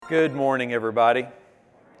Good morning, everybody.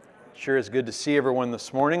 Sure is good to see everyone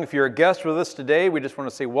this morning. If you're a guest with us today, we just want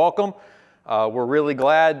to say welcome. We're really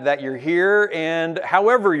glad that you're here, and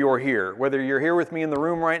however you're here, whether you're here with me in the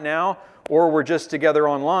room right now or we're just together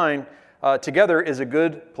online, together is a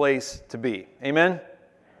good place to be. Amen?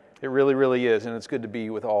 It really, really is, and it's good to be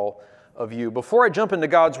with all of you. Before I jump into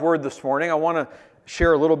God's Word this morning, I want to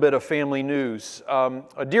share a little bit of family news.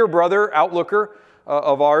 A dear brother, outlooker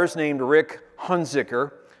of ours named Rick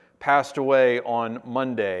Hunziker, passed away on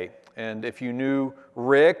Monday. And if you knew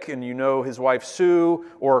Rick and you know his wife Sue,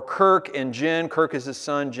 or Kirk and Jen, Kirk is his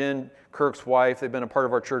son, Jen, Kirk's wife, they've been a part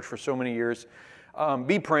of our church for so many years,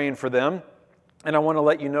 be praying for them. And I want to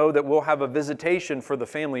let you know that we'll have a visitation for the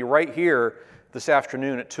family right here this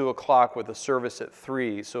afternoon at 2 o'clock with a service at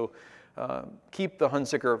 3. So keep the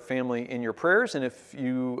Hunziker family in your prayers, and if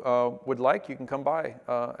you would like, you can come by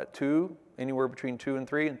at 2, anywhere between 2 and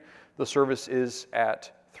 3, and the service is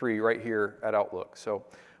at 3 right here at Outlook. So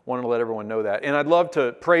wanted to let everyone know that. And I'd love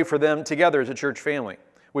to pray for them together as a church family.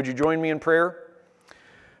 Would you join me in prayer?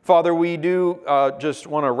 Father, we do just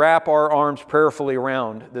want to wrap our arms prayerfully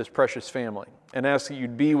around this precious family and ask that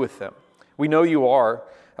you'd be with them. We know you are,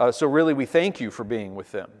 so really we thank you for being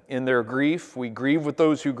with them. In their grief, we grieve with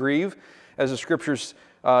those who grieve, as the Scriptures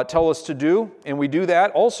tell us to do, and we do that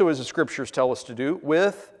also as the Scriptures tell us to do,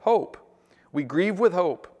 with hope. We grieve with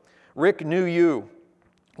hope. Rick knew you.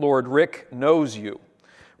 Lord, Rick knows you.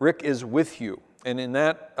 Rick is with you. And in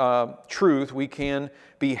that truth, we can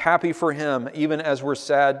be happy for him, even as we're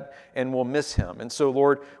sad and we'll miss him. And so,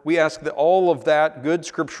 Lord, we ask that all of that good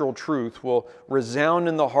scriptural truth will resound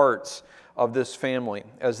in the hearts of this family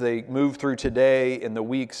as they move through today and the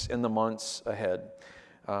weeks and the months ahead.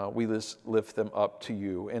 We just lift them up to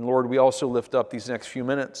you. And Lord, we also lift up these next few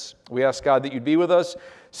minutes. We ask, God, that you'd be with us.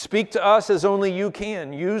 Speak to us as only you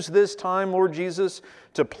can. Use this time, Lord Jesus,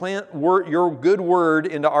 to plant your good word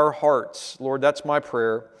into our hearts. Lord, that's my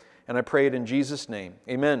prayer, and I pray it in Jesus' name.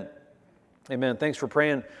 Amen. Amen. Thanks for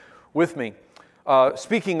praying with me.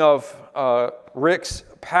 Speaking of Rick's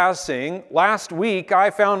passing, last week I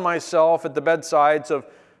found myself at the bedsides of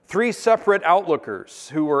 3 separate outlookers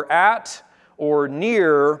who were at or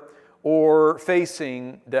near or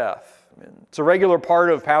facing death. It's a regular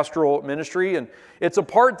part of pastoral ministry, and it's a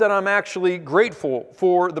part that I'm actually grateful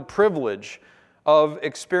for the privilege of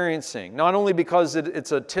experiencing. Not only because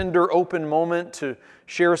it's a tender, open moment to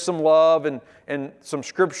share some love and some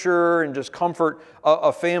scripture and just comfort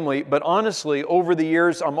a family, but honestly, over the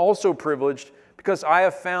years, I'm also privileged because I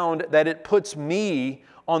have found that it puts me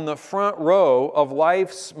on the front row of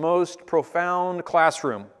life's most profound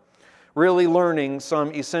classroom, really learning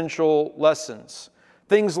some essential lessons.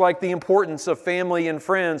 Things like the importance of family and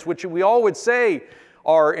friends, which we all would say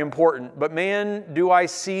are important, but man, do I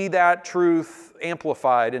see that truth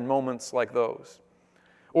amplified in moments like those.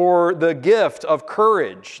 Or the gift of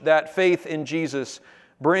courage that faith in Jesus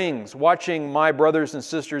brings, watching my brothers and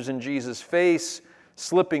sisters in Jesus face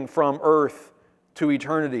slipping from earth to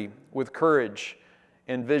eternity with courage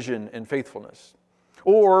and vision and faithfulness.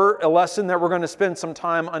 Or a lesson that we're going to spend some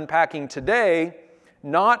time unpacking today,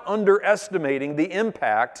 not underestimating the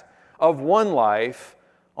impact of one life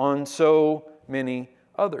on so many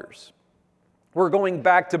others. We're going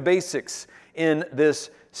back to basics in this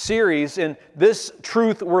series, and this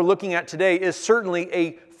truth we're looking at today is certainly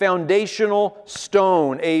a foundational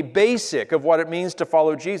stone, a basic of what it means to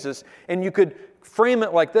follow Jesus. And you could frame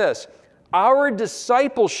it like this: our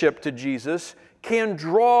discipleship to Jesus can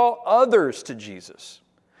draw others to Jesus.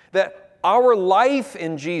 That our life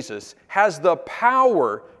in Jesus has the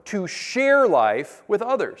power to share life with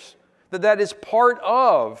others. That is part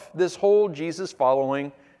of this whole Jesus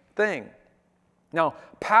following thing. Now,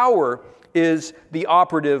 power is the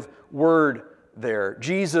operative word there.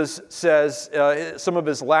 Jesus says some of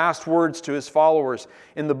his last words to his followers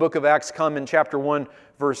in the book of Acts come in chapter 1,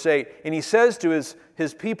 verse 8. And he says to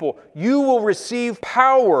his people, you will receive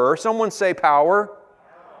power. Someone say power.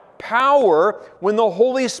 Power when the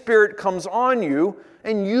Holy Spirit comes on you,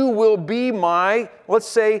 and you will be my, let's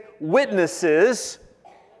say, witnesses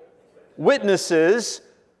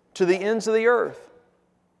to the ends of the earth.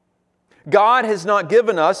 God has not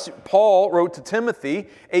given us, Paul wrote to Timothy,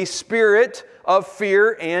 a spirit of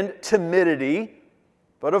fear and timidity,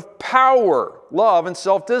 but of power, love, and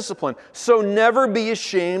self-discipline. So never be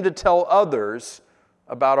ashamed to tell others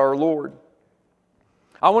about our Lord.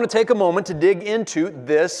 I want to take a moment to dig into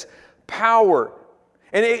this power.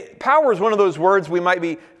 And power is one of those words we might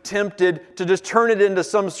be tempted to just turn it into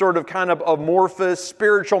some sort of kind of amorphous,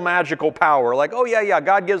 spiritual, magical power. Like, oh yeah,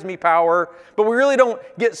 God gives me power. But we really don't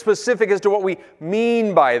get specific as to what we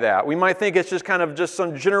mean by that. We might think it's just kind of just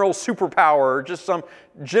some general superpower, or just some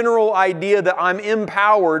general idea that I'm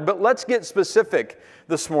empowered. But let's get specific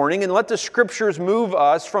this morning and let the Scriptures move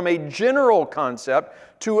us from a general concept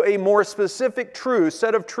to a more specific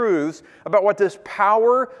set of truths about what this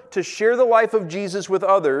power to share the life of Jesus with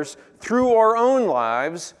others through our own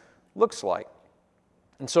lives looks like.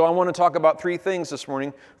 And so I want to talk about three things this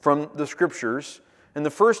morning from the Scriptures. And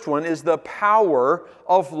the first one is the power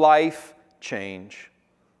of life change.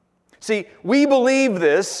 See, we believe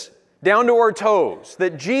this down to our toes,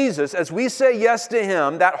 that Jesus, as we say yes to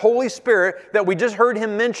Him, that Holy Spirit that we just heard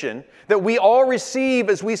Him mention, that we all receive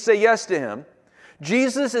as we say yes to Him,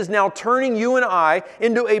 Jesus is now turning you and I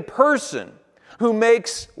into a person who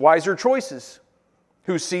makes wiser choices,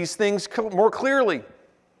 who sees things more clearly,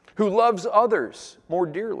 who loves others more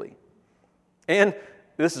dearly. And,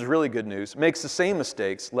 this is really good news, makes the same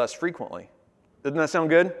mistakes less frequently. Doesn't that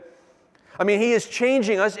sound good? I mean, He is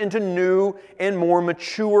changing us into new and more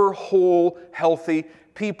mature, whole, healthy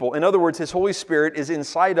people. In other words, His Holy Spirit is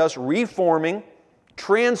inside us, reforming,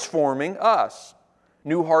 transforming us.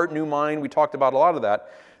 New heart, new mind. We talked about a lot of that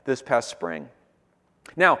this past spring.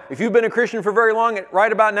 Now, if you've been a Christian for very long,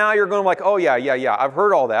 right about now you're going like, oh yeah, I've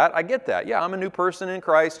heard all that. I get that. Yeah, I'm a new person in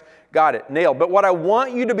Christ. Got it. Nailed. But what I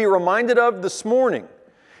want you to be reminded of this morning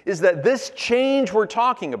is that this change we're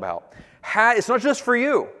talking about, it's not just for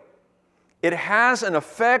you. It has an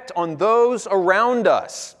effect on those around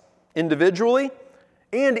us, individually,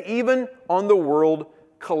 and even on the world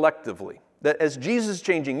collectively. That as Jesus is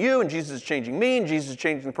changing you, and Jesus is changing me, and Jesus is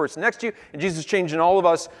changing the person next to you, and Jesus is changing all of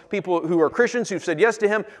us, people who are Christians, who've said yes to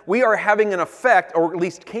Him, we are having an effect, or at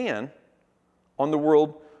least can, on the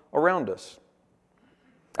world around us.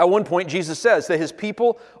 At one point, Jesus says that His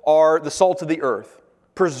people are the salt of the earth,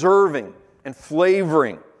 preserving and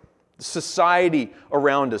flavoring the society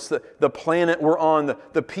around us, the planet we're on,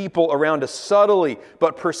 the people around us, subtly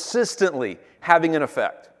but persistently having an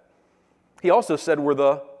effect. He also said we're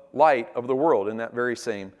the light of the world in that very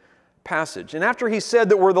same passage. And after He said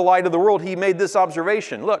that we're the light of the world, He made this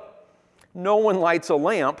observation. Look, no one lights a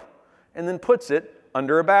lamp and then puts it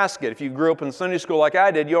under a basket. If you grew up in Sunday school like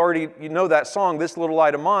I did, you know that song, This Little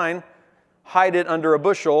Light of Mine, hide it under a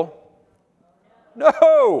bushel.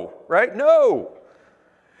 No, right? No.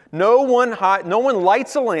 No one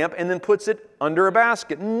lights a lamp and then puts it under a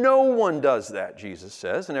basket. No one does that, Jesus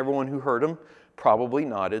says, and everyone who heard Him probably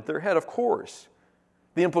nodded their head, of course.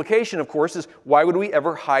 The implication, of course, is why would we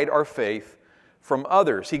ever hide our faith from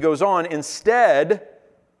others? He goes on, instead,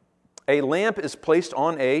 a lamp is placed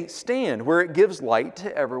on a stand where it gives light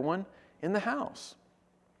to everyone in the house.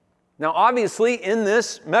 Now, obviously, in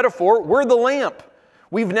this metaphor, we're the lamp.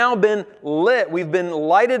 We've now been lit, we've been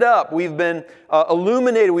lighted up, we've been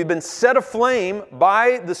illuminated, we've been set aflame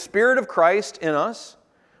by the Spirit of Christ in us.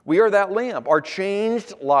 We are that lamp. Our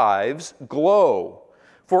changed lives glow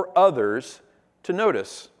for others to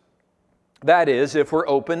notice. That is, if we're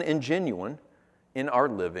open and genuine in our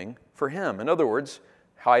living for Him. In other words,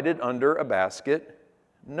 hide it under a basket?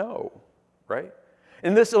 No, right?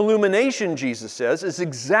 And this illumination, Jesus says, is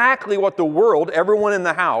exactly what the world, everyone in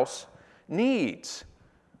the house, needs.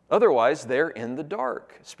 Otherwise, they're in the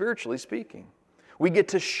dark, spiritually speaking. We get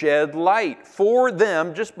to shed light for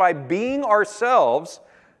them just by being ourselves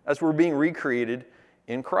as we're being recreated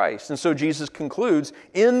in Christ. And so Jesus concludes,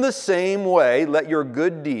 in the same way, let your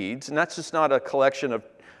good deeds, and that's just not a collection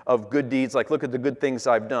of good deeds, like look at the good things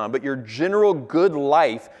I've done, but your general good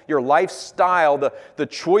life, your lifestyle, the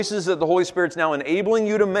choices that the Holy Spirit's now enabling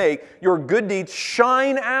you to make, your good deeds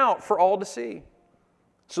shine out for all to see,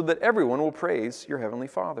 so that everyone will praise your Heavenly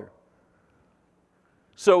Father.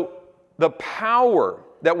 So the power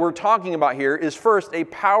that we're talking about here is first the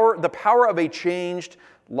power of a changed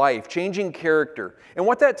life, changing character. And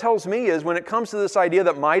what that tells me is when it comes to this idea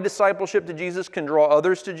that my discipleship to Jesus can draw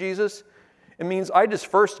others to Jesus, it means I just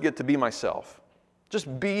first get to be myself.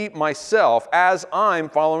 Just be myself as I'm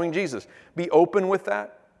following Jesus. Be open with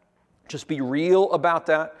that. Just be real about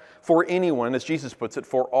that for anyone, as Jesus puts it,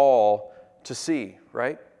 for all to see,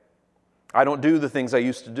 right? I don't do the things I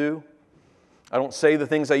used to do. I don't say the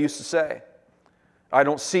things I used to say. I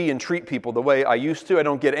don't see and treat people the way I used to. I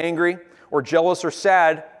don't get angry or jealous or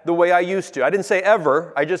sad the way I used to. I didn't say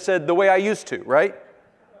ever. I just said the way I used to, right?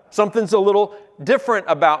 Something's a little different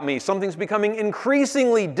about me. Something's becoming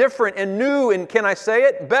increasingly different and new, and can I say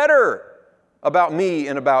it? Better about me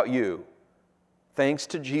and about you. Thanks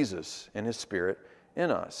to Jesus and His Spirit in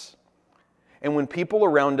us. And when people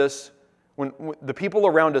around us when the people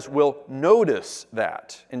around us will notice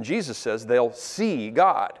that. And Jesus says they'll see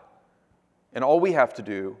God. And all we have to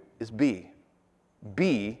do is be.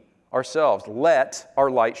 Be ourselves. Let our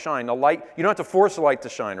light shine. A light, you don't have to force a light to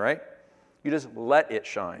shine, right? You just let it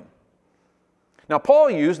shine. Now, Paul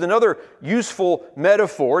used another useful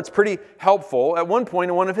metaphor. It's pretty helpful. At one point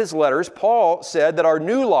in one of his letters, Paul said that our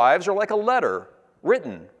new lives are like a letter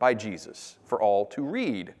written by Jesus for all to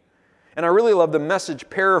read. And I really love the Message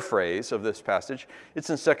paraphrase of this passage. It's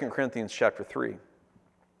in 2 Corinthians chapter 3.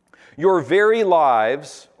 Your very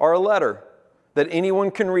lives are a letter that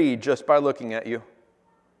anyone can read just by looking at you.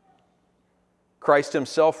 Christ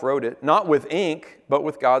himself wrote it, not with ink, but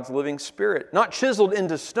with God's living Spirit. Not chiseled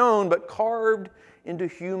into stone, but carved into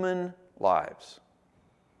human lives.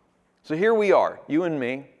 So here we are, you and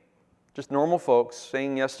me, just normal folks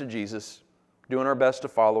saying yes to Jesus, doing our best to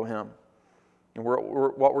follow him. And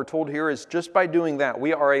what we're told here is just by doing that,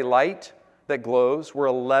 we are a light that glows. We're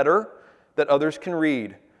a letter that others can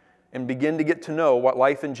read and begin to get to know what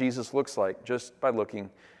life in Jesus looks like just by looking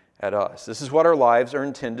at us. This is what our lives are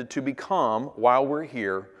intended to become while we're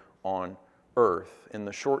here on earth in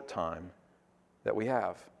the short time that we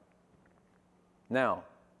have. Now,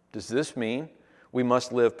 does this mean we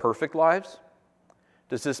must live perfect lives?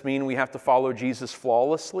 Does this mean we have to follow Jesus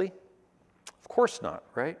flawlessly? Of course not,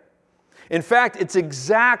 right? In fact, it's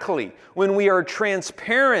exactly when we are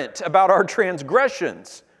transparent about our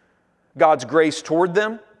transgressions, God's grace toward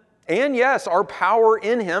them, and yes, our power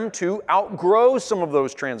in him to outgrow some of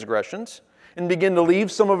those transgressions and begin to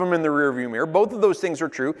leave some of them in the rearview mirror. Both of those things are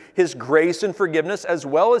true. His grace and forgiveness as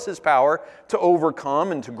well as his power to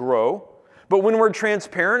overcome and to grow. But when we're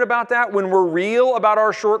transparent about that, when we're real about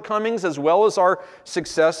our shortcomings as well as our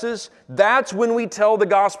successes, that's when we tell the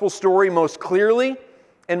gospel story most clearly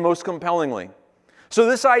and most compellingly. So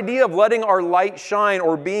this idea of letting our light shine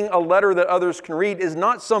or being a letter that others can read is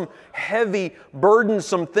not some heavy,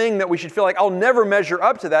 burdensome thing that we should feel like, I'll never measure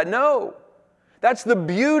up to that. No. That's the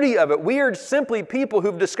beauty of it. We are simply people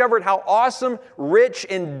who've discovered how awesome, rich,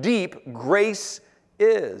 and deep grace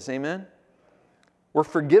is. Amen? We're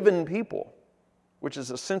forgiven people, which is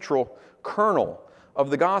a central kernel of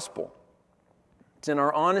the gospel. It's in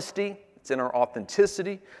our honesty, it's in our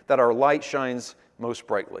authenticity that our light shines most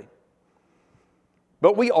brightly.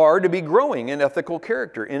 But we are to be growing in ethical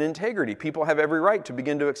character, in integrity. People have every right to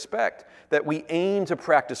begin to expect that we aim to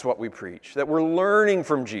practice what we preach, that we're learning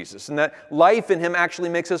from Jesus, and that life in him actually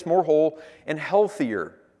makes us more whole and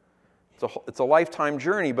healthier. It's a lifetime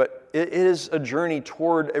journey, but it is a journey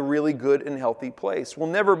toward a really good and healthy place. We'll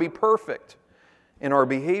never be perfect in our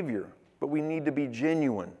behavior, but we need to be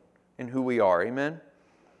genuine in who we are. Amen?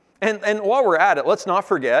 And while we're at it, let's not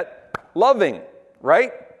forget loving,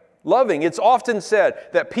 right? Loving. It's often said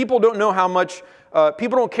that people don't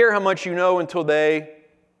care how much you know until they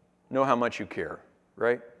know how much you care,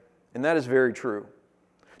 right? And that is very true.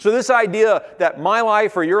 So this idea that my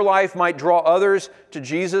life or your life might draw others to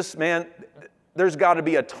Jesus, man, there's got to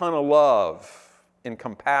be a ton of love and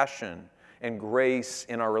compassion and grace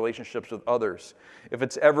in our relationships with others if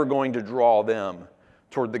it's ever going to draw them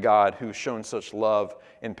toward the God who's shown such love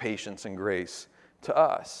and patience and grace to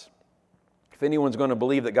us. If anyone's going to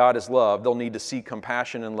believe that God is love, they'll need to see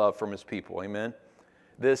compassion and love from his people. Amen?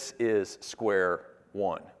 This is square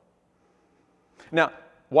one. Now,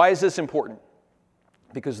 why is this important?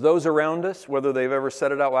 Because those around us, whether they've ever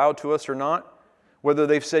said it out loud to us or not, whether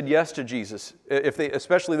they've said yes to Jesus,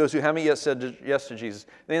 especially those who haven't yet said yes to Jesus,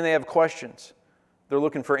 then they have questions. They're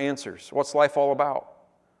looking for answers. What's life all about?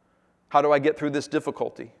 How do I get through this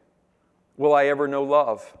difficulty? Will I ever know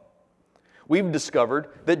love? We've discovered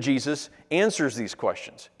that Jesus answers these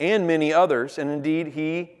questions and many others, and indeed,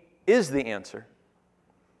 he is the answer.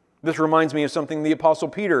 This reminds me of something the Apostle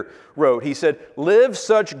Peter wrote. He said, "Live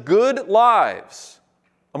such good lives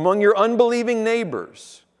among your unbelieving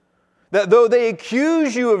neighbors, that though they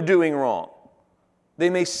accuse you of doing wrong, they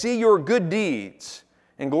may see your good deeds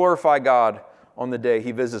and glorify God on the day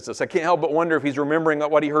he visits us." I can't help but wonder if he's remembering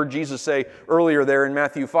what he heard Jesus say earlier there in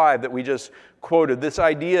Matthew 5 that we just quoted. This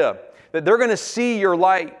idea that they're going to see your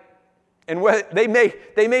light. And they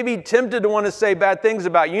may be tempted to want to say bad things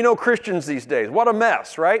about you. You know Christians these days. What a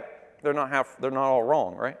mess, right? They're not all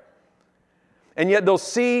wrong, right? And yet they'll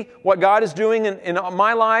see what God is doing in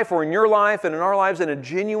my life or in your life and in our lives in a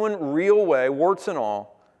genuine, real way, warts and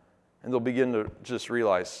all. And they'll begin to just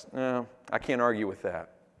realize, I can't argue with that.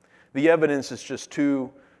 The evidence is just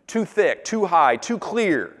too thick, too high, too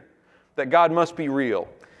clear that God must be real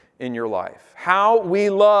in your life. How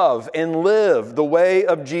we love and live the way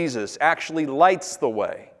of Jesus actually lights the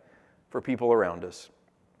way for people around us,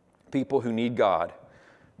 people who need God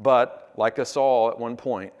but like us all at one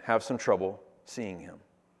point, have some trouble seeing Him.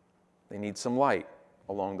 They need some light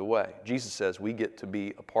along the way. Jesus says we get to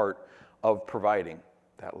be a part of providing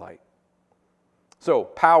that light. So,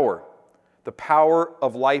 power, the power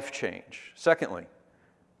of life change. Secondly,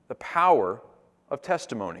 the power of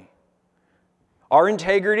testimony. Our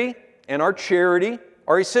integrity and our charity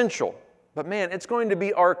are essential, but man, it's going to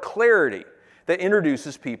be our clarity that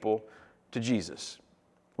introduces people to Jesus.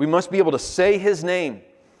 We must be able to say His name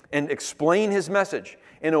and explain His message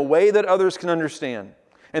in a way that others can understand.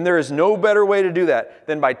 And there is no better way to do that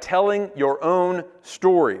than by telling your own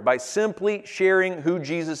story, by simply sharing who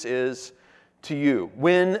Jesus is to you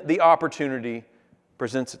when the opportunity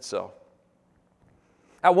presents itself.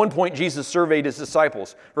 At one point, Jesus surveyed His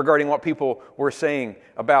disciples regarding what people were saying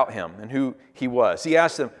about Him and who He was. He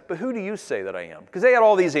asked them, but who do you say that I am? Because they had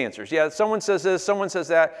all these answers. Yeah, someone says this, someone says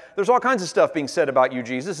that. There's all kinds of stuff being said about you,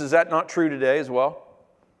 Jesus. Is that not true today as well?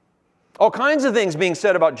 All kinds of things being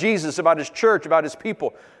said about Jesus, about His church, about His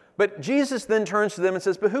people. But Jesus then turns to them and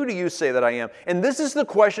says, but who do you say that I am? And this is the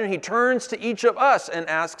question He turns to each of us and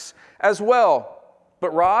asks as well.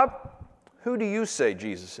 But Rob, who do you say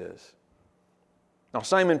Jesus is? Now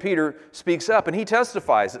Simon Peter speaks up and he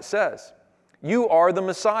testifies. It says, you are the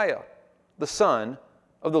Messiah, the Son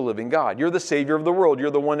of the living God. You're the Savior of the world. You're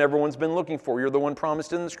the one everyone's been looking for. You're the one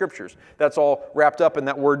promised in the Scriptures. That's all wrapped up in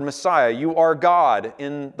that word Messiah. You are God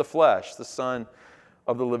in the flesh, the Son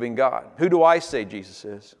of the living God. Who do I say Jesus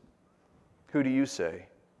is? Who do you say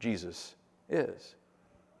Jesus is?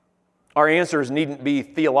 Our answers needn't be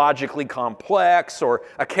theologically complex or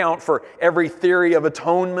account for every theory of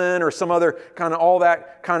atonement or some other kind of all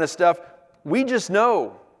that kind of stuff. We just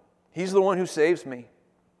know He's the one who saves me.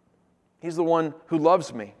 He's the one who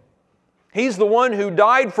loves me. He's the one who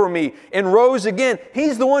died for me and rose again.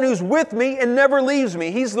 He's the one who's with me and never leaves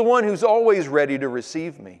me. He's the one who's always ready to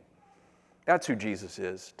receive me. That's who Jesus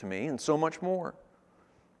is to me and so much more.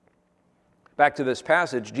 Back to this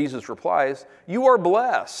passage, Jesus replies, you are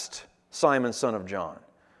blessed, Simon, son of John,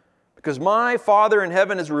 because my Father in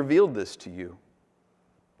heaven has revealed this to you.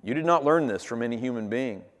 You did not learn this from any human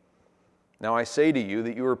being. Now I say to you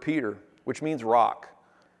that you are Peter, which means rock.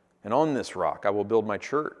 And on this rock I will build my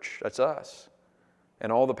church. That's us.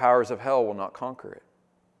 And all the powers of hell will not conquer it.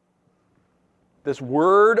 This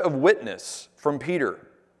word of witness from Peter,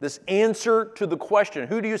 this answer to the question,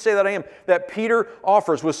 who do you say that I am, that Peter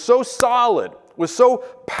offers was so solid, was so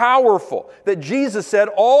powerful, that Jesus said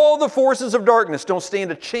all the forces of darkness don't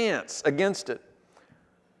stand a chance against it.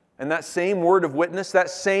 And that same word of witness, that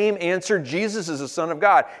same answer, Jesus is the Son of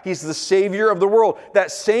God. He's the Savior of the world.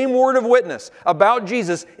 That same word of witness about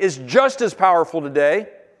Jesus is just as powerful today.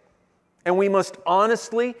 And we must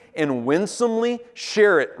honestly and winsomely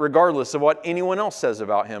share it regardless of what anyone else says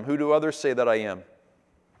about Him. Who do others say that I am?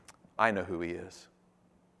 I know who He is.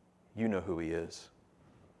 You know who He is.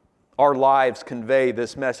 Our lives convey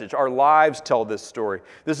this message. Our lives tell this story.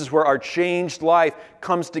 This is where our changed life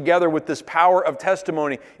comes together with this power of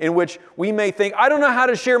testimony in which we may think, I don't know how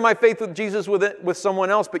to share my faith with Jesus with someone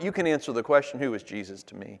else, but you can answer the question, who is Jesus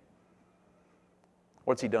to me?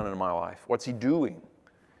 What's He done in my life? What's He doing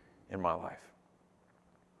in my life?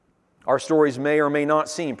 Our stories may or may not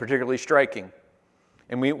seem particularly striking,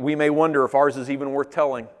 and we may wonder if ours is even worth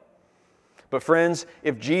telling. But friends,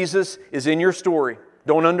 if Jesus is in your story,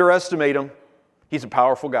 don't underestimate Him. He's a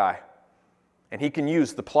powerful guy. And He can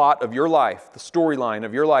use the plot of your life, the storyline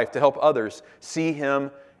of your life, to help others see Him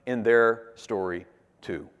in their story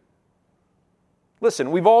too. Listen,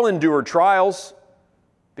 we've all endured trials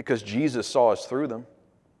because Jesus saw us through them.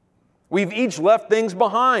 We've each left things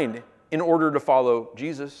behind in order to follow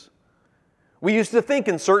Jesus. We used to think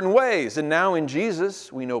in certain ways, and now in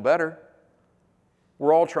Jesus, we know better. We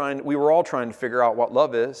were all trying to figure out what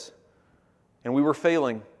love is, and we were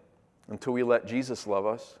failing until we let Jesus love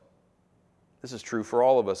us. This is true for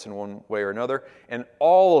all of us in one way or another, and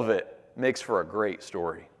all of it makes for a great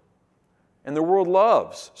story. And the world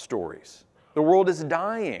loves stories. The world is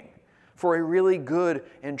dying for a really good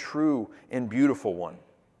and true and beautiful one.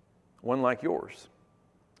 One like yours.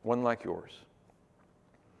 One like yours.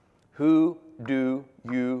 Who do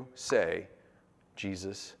you say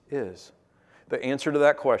Jesus is? The answer to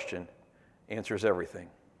that question answers everything.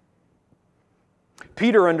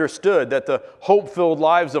 Peter understood that the hope-filled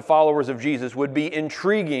lives of followers of Jesus would be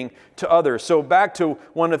intriguing to others. So back to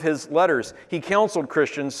one of his letters, he counseled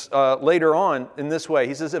Christians later on in this way.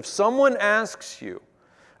 He says, if someone asks you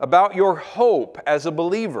about your hope as a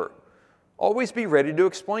believer, always be ready to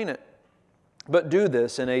explain it. But do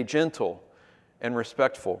this in a gentle and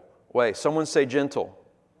respectful way. Someone say gentle.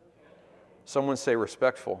 Someone say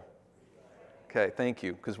respectful. Okay, thank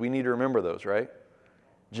you, because we need to remember those, right?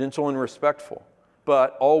 Gentle and respectful,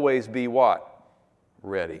 but always be what?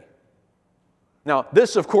 Ready. Now,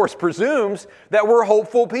 this, of course, presumes that we're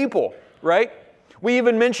hopeful people, right? We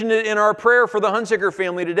even mentioned it in our prayer for the Hunsicker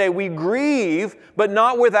family today. We grieve, but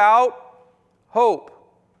not without hope.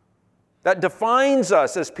 That defines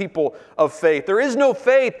us as people of faith. There is no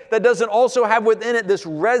faith that doesn't also have within it this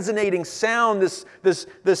resonating sound, this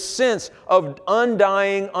sense of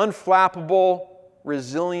undying, unflappable,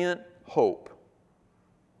 resilient hope.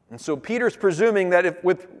 And so Peter's presuming that if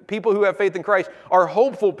with people who have faith in Christ are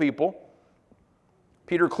hopeful people,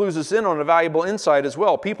 Peter clues us in on a valuable insight as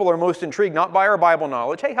well. People are most intrigued not by our Bible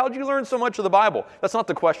knowledge. Hey, how did you learn so much of the Bible? That's not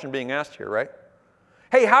the question being asked here, right?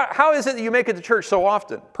 Hey, how is it that you make it to church so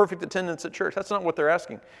often? Perfect attendance at church. That's not what they're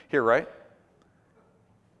asking here, right?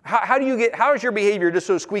 How is your behavior just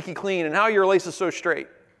so squeaky clean and how are your laces so straight?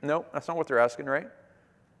 No, that's not what they're asking, right?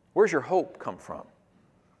 Where's your hope come from?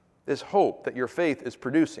 This hope that your faith is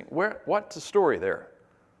producing. What's the story there?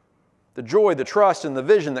 The joy, the trust, and the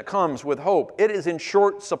vision that comes with hope. It is in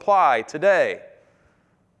short supply today.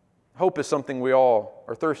 Hope is something we all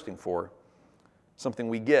are thirsting for, something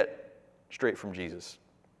we get straight from Jesus.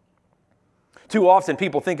 Too often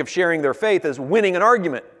people think of sharing their faith as winning an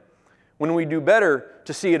argument, when we do better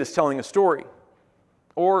to see it as telling a story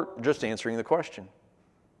or just answering the question,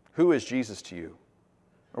 who is Jesus to you?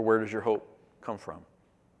 Or where does your hope come from?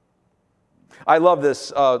 I love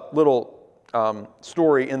this little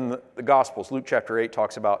story in the Gospels. Luke chapter 8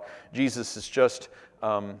 talks about Jesus has just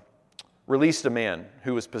released a man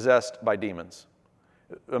who was possessed by demons.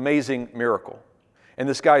 Amazing miracle. And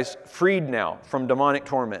this guy's freed now from demonic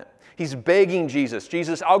torment. He's begging Jesus,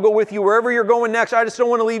 Jesus, I'll go with you wherever you're going next. I just don't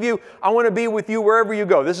want to leave you. I want to be with you wherever you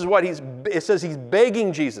go. This is what it says he's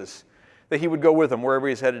begging Jesus that he would go with him wherever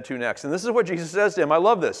he's headed to next. And this is what Jesus says to him. I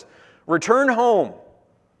love this. Return home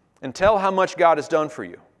and tell how much God has done for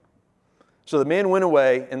you. So the man went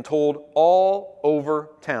away and told all over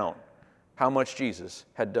town how much Jesus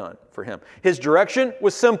had done for him. His direction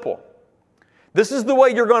was simple. This is the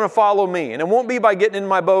way you're going to follow me. And it won't be by getting in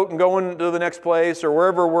my boat and going to the next place or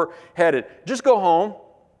wherever we're headed. Just go home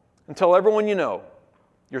and tell everyone you know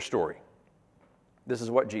your story. This is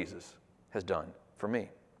what Jesus has done for me.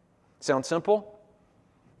 Sound simple?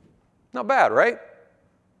 Not bad, right?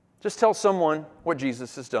 Just tell someone what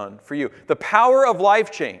Jesus has done for you. The power of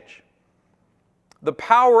life change. The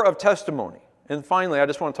power of testimony. And finally, I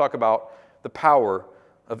just want to talk about the power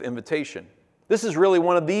of invitation. This is really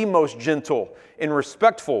one of the most gentle and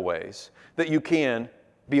respectful ways that you can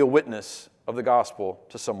be a witness of the gospel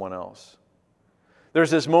to someone else. There's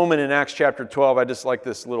this moment in Acts chapter 12. I just like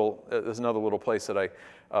this little, there's another little place that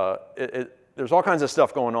there's all kinds of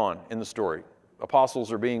stuff going on in the story.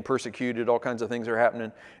 Apostles are being persecuted, all kinds of things are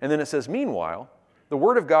happening. And then it says, meanwhile, the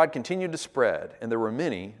word of God continued to spread, and there were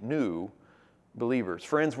many new believers.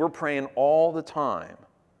 Friends, we're praying all the time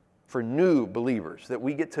for new believers, that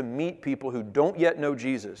we get to meet people who don't yet know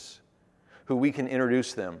Jesus, who we can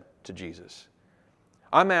introduce them to Jesus.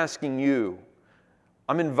 I'm asking you,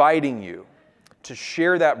 I'm inviting you to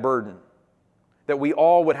share that burden, that we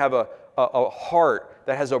all would have a heart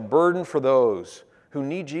that has a burden for those who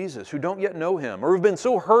need Jesus, who don't yet know Him, or who've been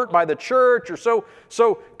so hurt by the church, or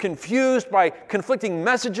so confused by conflicting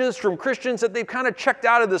messages from Christians that they've kind of checked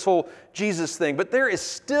out of this whole Jesus thing. But there is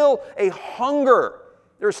still a hunger.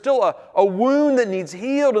 There's still a wound that needs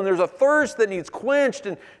healed, and there's a thirst that needs quenched,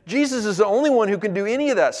 and Jesus is the only one who can do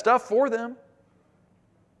any of that stuff for them.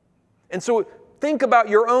 And so think about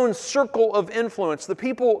your own circle of influence, the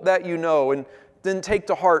people that you know, and then take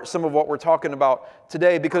to heart some of what we're talking about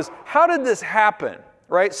today, because how did this happen,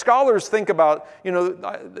 right? Scholars think about,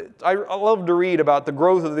 I love to read about the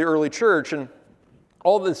growth of the early church, and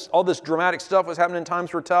all this dramatic stuff was happening,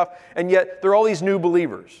 times were tough, and yet there are all these new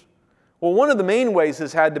believers. Well, one of the main ways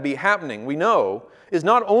this had to be happening, we know, is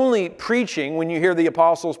not only preaching. When you hear the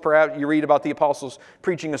apostles, perhaps you read about the apostles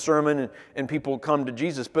preaching a sermon and people come to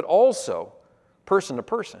Jesus, but also person to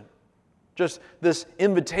person. Just this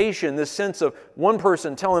invitation, this sense of one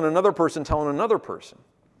person telling another person,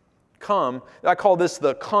 come. I call this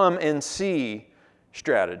the come and see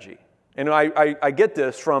strategy. And I get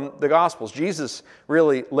this from the Gospels. Jesus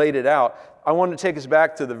really laid it out. I want to take us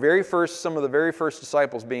back to some of the very first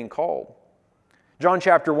disciples being called. John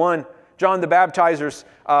chapter 1, John the Baptizer's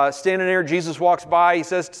standing there. Jesus walks by. He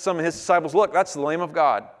says to some of his disciples, look, that's the Lamb of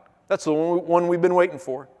God. That's the one we've been waiting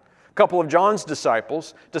for. A couple of John's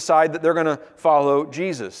disciples decide that they're going to follow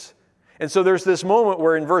Jesus. And so there's this moment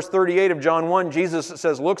where in verse 38 of John 1, Jesus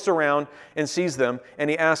says, looks around and sees them, and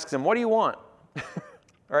he asks them, what do you want? All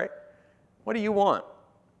right? What do you want?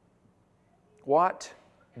 What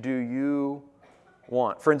do you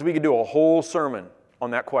want? Friends, we could do a whole sermon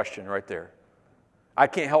on that question right there. I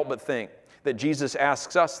can't help but think that Jesus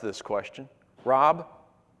asks us this question. Rob,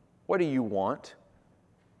 what do you want?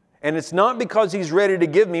 And it's not because He's ready to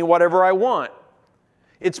give me whatever I want.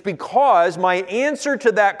 It's because my answer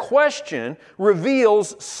to that question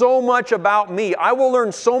reveals so much about me. I will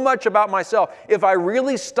learn so much about myself if I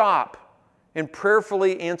really stop and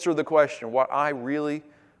prayerfully answer the question, what I really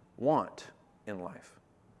want in life.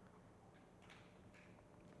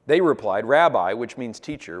 They replied, Rabbi, which means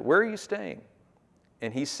teacher, where are you staying?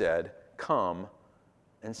 And He said, come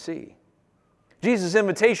and see. Jesus'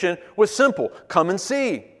 invitation was simple. Come and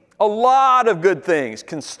see. A lot of good things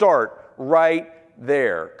can start right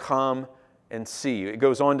there. Come and see. It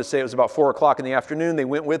goes on to say it was about 4 o'clock in the afternoon. They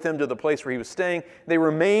went with Him to the place where He was staying. They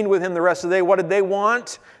remained with Him the rest of the day. What did they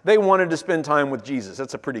want? They wanted to spend time with Jesus.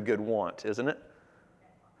 That's a pretty good want, isn't it?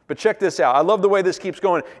 But check this out. I love the way this keeps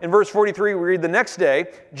going. In verse 43, we read, the next day,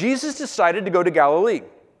 Jesus decided to go to Galilee.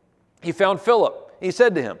 He found Philip. He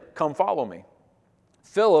said to him, come follow me.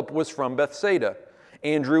 Philip was from Bethsaida,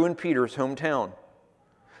 Andrew and Peter's hometown.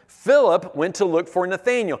 Philip went to look for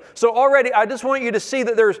Nathanael. So already, I just want you to see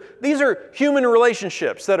that these are human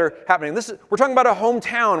relationships that are happening. We're talking about a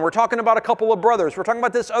hometown. We're talking about a couple of brothers. We're talking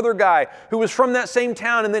about this other guy who was from that same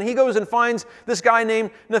town, and then he goes and finds this guy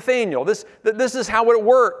named Nathanael. This is how it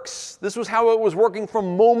works. This was how it was working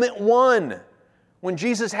from moment one, when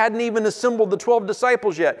Jesus hadn't even assembled the 12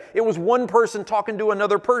 disciples yet. It was one person talking to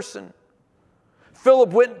another person. Philip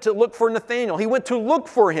went to look for Nathanael. He went to look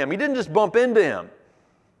for him. He didn't just bump into him.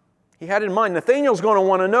 He had in mind, Nathanael's going to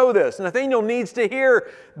want to know this. Nathanael needs to hear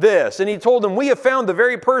this. And he told them, we have found the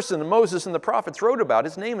very person that Moses and the prophets wrote about.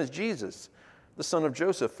 His name is Jesus, the son of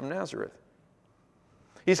Joseph from Nazareth.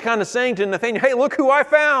 He's kind of saying to Nathanael, hey, look who I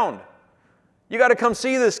found. You got to come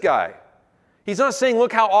see this guy. He's not saying,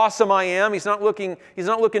 look how awesome I am. He's not looking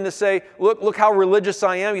to say, look how religious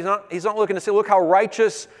I am. He's not looking to say, look how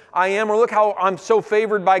righteous I am, or look how I'm so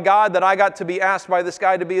favored by God that I got to be asked by this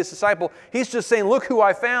guy to be His disciple. He's just saying, look who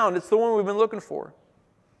I found. It's the one we've been looking for.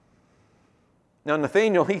 Now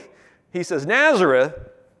Nathanael, he says, Nazareth?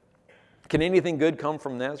 Can anything good come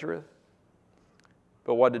from Nazareth?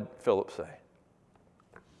 But what did Philip say?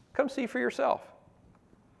 Come see for yourself.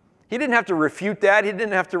 He didn't have to refute that. He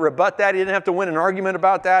didn't have to rebut that. He didn't have to win an argument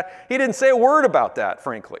about that. He didn't say a word about that,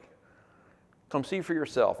 frankly. Come see for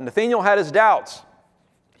yourself. Nathanael had his doubts.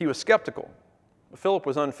 He was skeptical. But Philip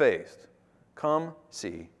was unfazed. Come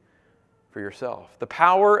see for yourself. The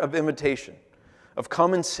power of invitation, of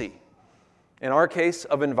come and see. In our case,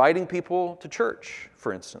 of inviting people to church,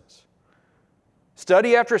 for instance.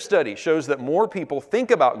 Study after study shows that more people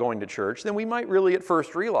think about going to church than we might really at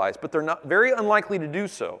first realize, but they're not very unlikely to do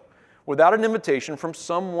so without an invitation from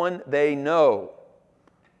someone they know.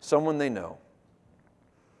 Someone they know.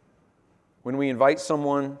 When we invite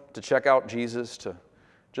someone to check out Jesus, to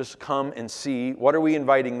just come and see, what are we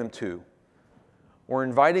inviting them to? We're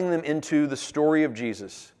inviting them into the story of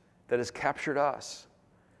Jesus that has captured us.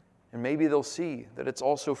 And maybe they'll see that it's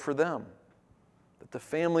also for them. That the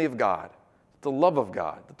family of God, the love of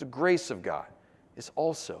God, that the grace of God is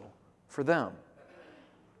also for them.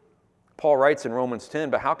 Paul writes in Romans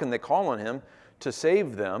 10, but how can they call on Him to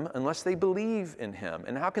save them unless they believe in Him?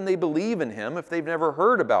 And how can they believe in Him if they've never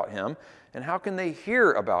heard about Him? And how can they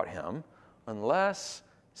hear about Him unless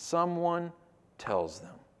someone tells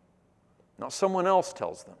them? Not someone else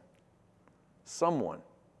tells them. Someone,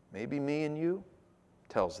 maybe me and you,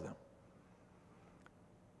 tells them.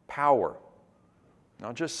 Power.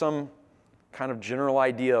 Not just some kind of general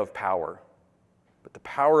idea of power, but the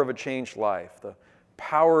power of a changed life, the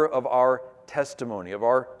power of our testimony, of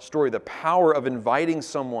our story, the power of inviting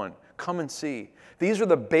someone, come and see. These are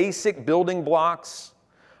the basic building blocks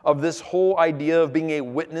of this whole idea of being a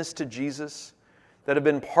witness to Jesus that have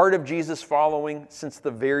been part of Jesus' following since the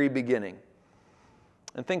very beginning.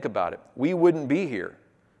 And think about it. We wouldn't be here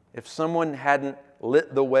if someone hadn't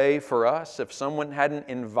lit the way for us, if someone hadn't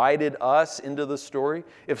invited us into the story,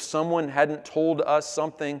 if someone hadn't told us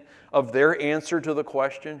something of their answer to the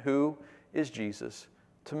question, who is Jesus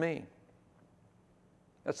to me?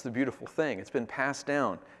 That's the beautiful thing. It's been passed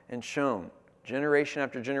down and shown generation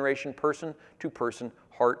after generation, person to person,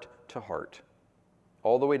 heart to heart,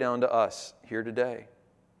 all the way down to us here today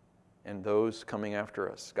and those coming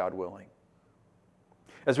after us, God willing.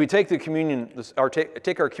 As we take the communion,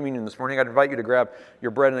 take our communion this morning, I'd invite you to grab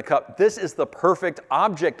your bread and a cup. This is the perfect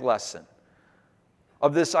object lesson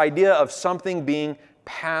of this idea of something being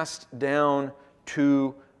passed down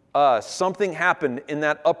to us. Something happened in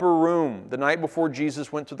that upper room the night before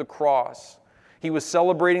Jesus went to the cross. He was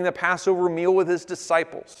celebrating the Passover meal with his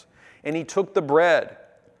disciples, and he took the bread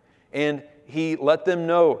and he let them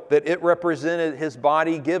know that it represented his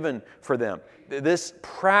body given for them. This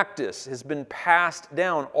practice has been passed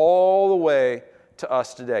down all the way to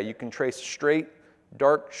us today. You can trace a straight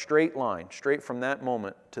line, straight from that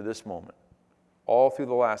moment to this moment, all through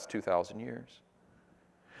the last 2,000 years.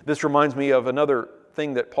 This reminds me of another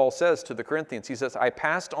thing that Paul says to the Corinthians. He says, I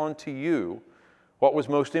passed on to you what was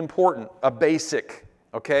most important, a basic,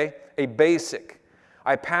 okay? A basic.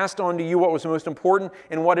 I passed on to you what was most important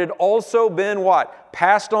and what had also been what?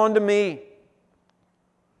 Passed on to me.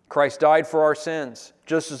 Christ died for our sins,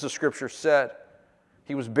 just as the Scripture said.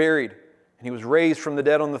 He was buried and he was raised from the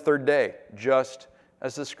dead on the third day, just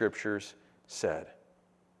as the Scriptures said.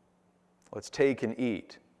 Let's take and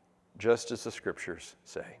eat, just as the Scriptures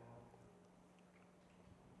say.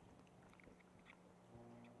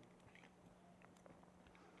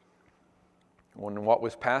 When what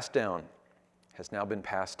was passed down has now been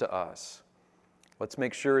passed to us. Let's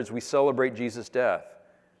make sure as we celebrate Jesus' death,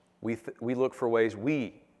 we look for ways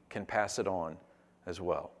we can pass it on as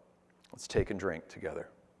well. Let's take and drink together.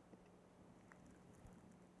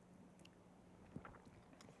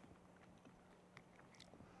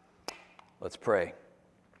 Let's pray.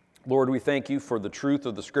 Lord, we thank you for the truth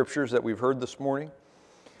of the Scriptures that we've heard this morning.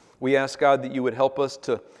 We ask, God, that you would help us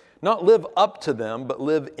to not live up to them, but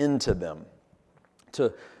live into them.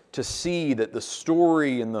 To see that the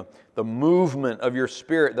story and the movement of your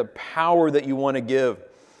Spirit, the power that you want to give,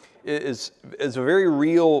 is a very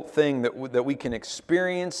real thing that we can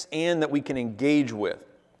experience and that we can engage with,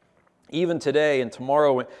 even today and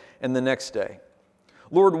tomorrow and the next day.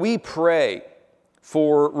 Lord, we pray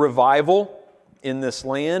for revival in this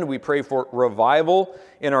land. We pray for revival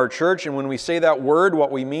in our church. And when we say that word,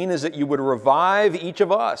 what we mean is that you would revive each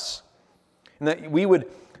of us, and that we would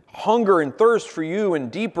hunger and thirst for you in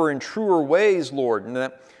deeper and truer ways, Lord, and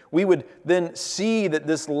that we would then see that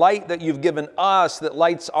this light that you've given us, that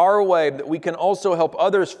lights our way, that we can also help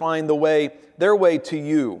others find their way to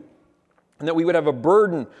you, and that we would have a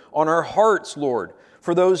burden on our hearts, Lord,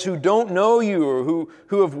 for those who don't know you or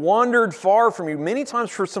who have wandered far from you, many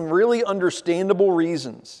times for some really understandable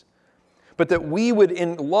reasons. But that we would,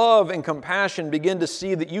 in love and compassion, begin to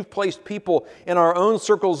see that you've placed people in our own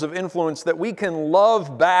circles of influence that we can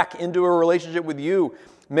love back into a relationship with you.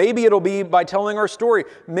 Maybe it'll be by telling our story.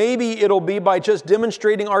 Maybe it'll be by just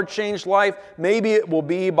demonstrating our changed life. Maybe it will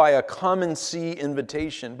be by a come and see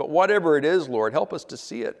invitation. But whatever it is, Lord, help us to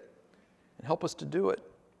see it and help us to do it.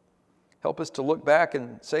 Help us to look back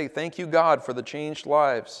and say, thank you, God, for the changed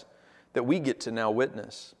lives that we get to now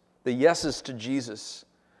witness. The yeses to Jesus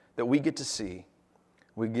that we get to see.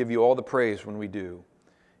 We give you all the praise when we do.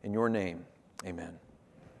 In your name, amen.